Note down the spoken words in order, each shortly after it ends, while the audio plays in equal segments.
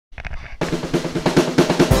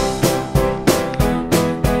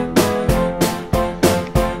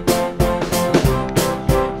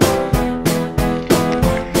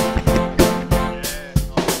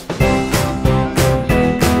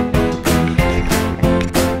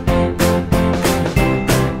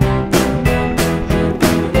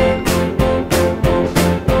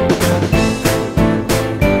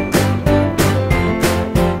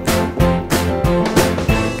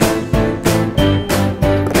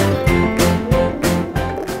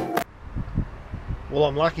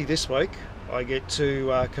I'm lucky this week. I get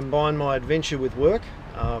to combine my adventure with work.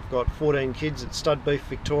 I've got 14 kids at Stud Beef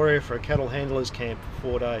Victoria for a cattle handlers camp for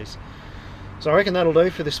 4 days. So I reckon that'll do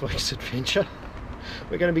for this week's adventure.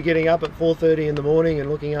 We're going to be getting up at 4:30 in the morning and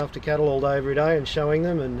looking after cattle all day every day and showing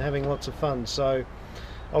them and having lots of fun. So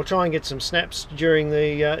I'll try and get some snaps during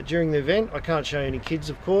the event. I can't show any kids,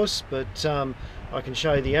 of course, but I can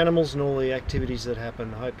show you the animals and all the activities that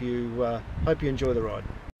happen. Hope you enjoy the ride.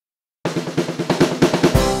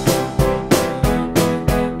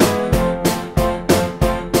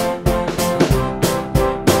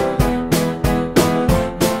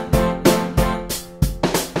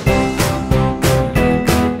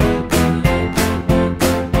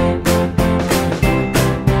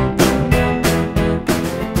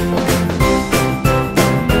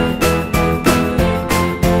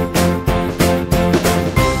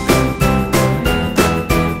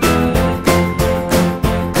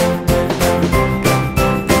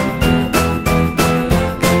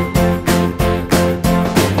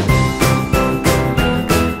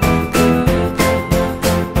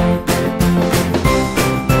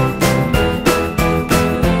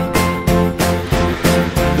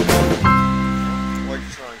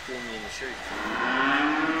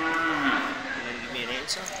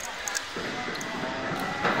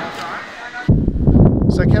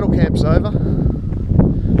 So cattle camp's over,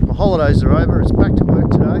 my holidays are over, it's back to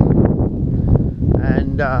work today,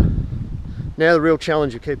 and now the real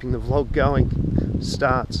challenge of keeping the vlog going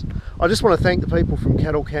starts. I just want to thank the people from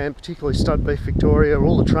cattle camp, particularly Stud Beef Victoria,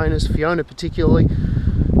 all the trainers, Fiona particularly,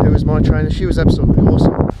 who was my trainer. She was absolutely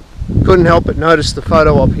awesome. Couldn't help but notice the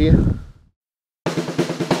photo op here.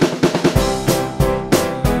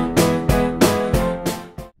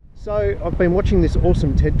 So I've been watching this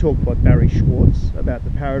awesome TED talk by Barry Schwartz about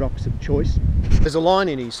the paradox of choice. There's a line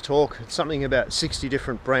in his talk, it's something about 60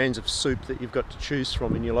 different brands of soup that you've got to choose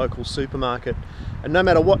from in your local supermarket, and no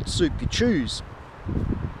matter what soup you choose,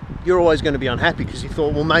 you're always going to be unhappy because you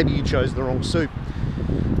thought, well, maybe you chose the wrong soup.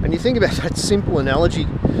 And you think about that simple analogy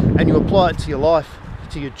and you apply it to your life,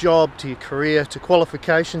 to your job, to your career, to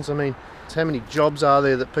qualifications. I mean, how many jobs are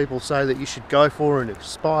there that people say that you should go for and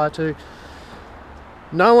aspire to?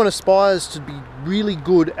 No one aspires to be really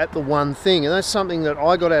good at the one thing, and that's something that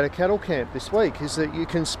I got out of cattle camp this week, is that you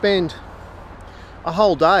can spend a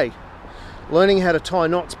whole day learning how to tie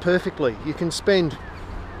knots perfectly. You can spend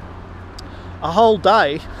a whole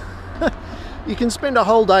day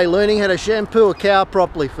learning how to shampoo a cow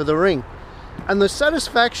properly for the ring, and the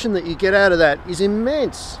satisfaction that you get out of that is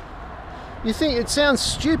immense. You think it sounds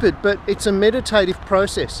stupid, but it's a meditative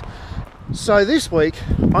process. So this week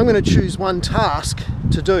I'm going to choose one task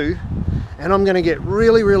to do, and I'm going to get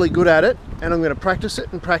really, really good at it, and I'm going to practice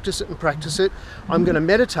it and practice it and practice it. I'm going to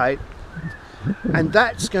meditate, and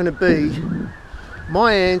that's going to be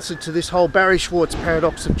my answer to this whole Barry Schwartz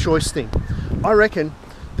paradox of choice thing. I reckon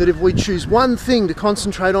that if we choose one thing to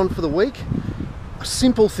concentrate on for the week, a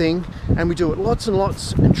simple thing, and we do it lots and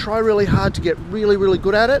lots and try really hard to get really, really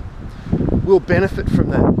good at it, we'll benefit from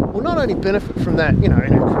that. We'll not only benefit from that, you know,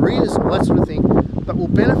 in our careers and all that sort of thing, but we'll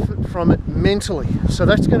benefit from it mentally. So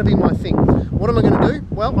that's going to be my thing. What am I going to do?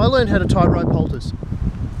 Well, I learned how to tie rope halters.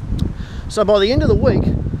 So by the end of the week,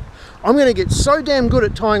 I'm going to get so damn good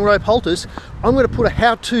at tying rope halters, I'm going to put a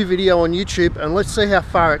how-to video on YouTube, and let's see how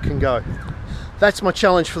far it can go. That's my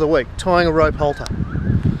challenge for the week, tying a rope halter.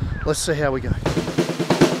 Let's see how we go.